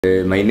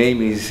My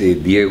name is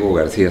Diego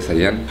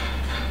Garcia-Sayan.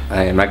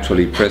 I am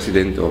actually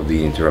president of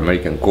the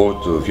Inter-American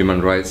Court of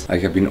Human Rights. I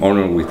have been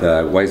honored with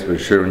a Weissberg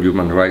Chair on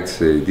Human Rights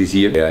this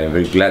year. I am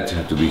very glad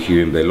to be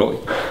here in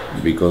Beloit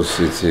because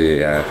it's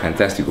a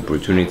fantastic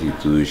opportunity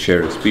to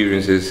share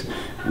experiences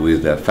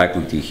with the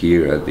faculty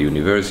here at the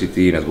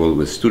university and as well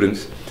with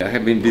students. I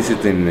have been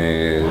visiting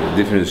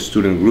different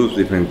student groups,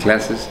 different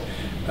classes.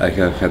 I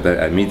have had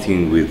a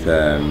meeting with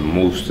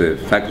most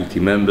faculty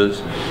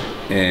members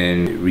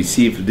and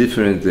receive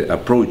different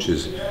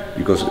approaches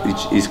because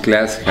each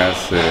class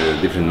has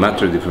different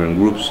matter, different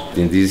groups.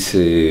 In these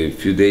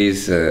few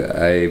days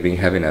I've been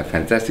having a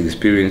fantastic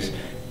experience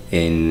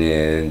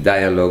in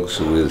dialogues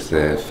with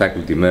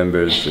faculty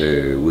members,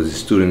 with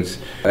students.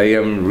 I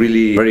am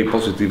really very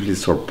positively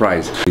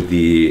surprised with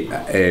the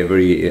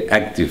very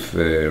active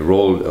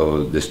role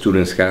of the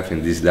students have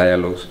in these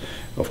dialogues.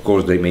 Of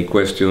course they make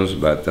questions,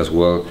 but as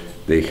well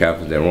they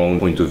have their own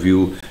point of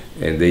view,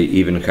 and they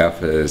even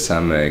have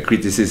some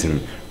criticism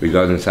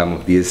regarding some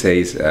of the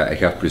essays I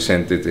have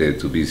presented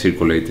to be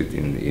circulated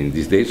in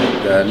these days.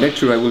 The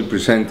lecture I will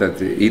present at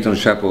Eton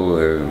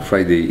Chapel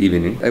Friday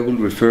evening, I will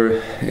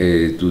refer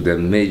to the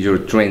major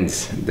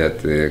trends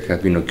that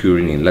have been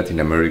occurring in Latin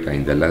America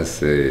in the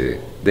last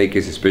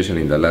decades,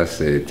 especially in the last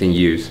 10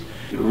 years.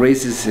 It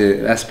raises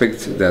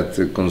aspects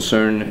that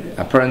concern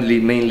apparently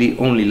mainly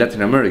only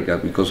Latin America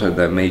because of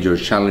the major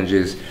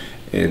challenges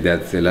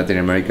that Latin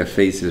America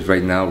faces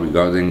right now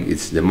regarding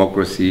its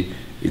democracy,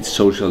 its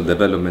social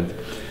development.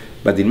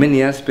 But in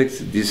many aspects,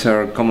 these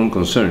are common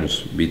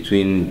concerns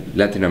between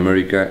Latin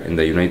America and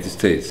the United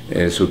States.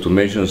 So to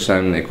mention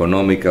some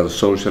economical,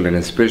 social, and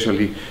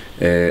especially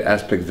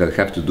aspects that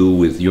have to do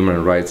with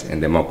human rights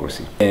and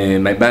democracy.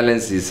 My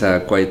balance is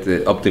a quite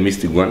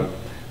optimistic one.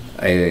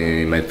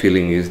 My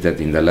feeling is that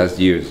in the last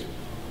years,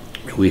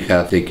 we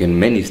have taken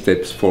many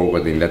steps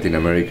forward in Latin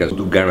America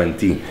to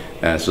guarantee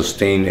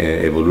sustained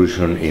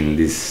evolution in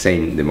this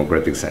same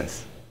democratic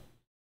sense.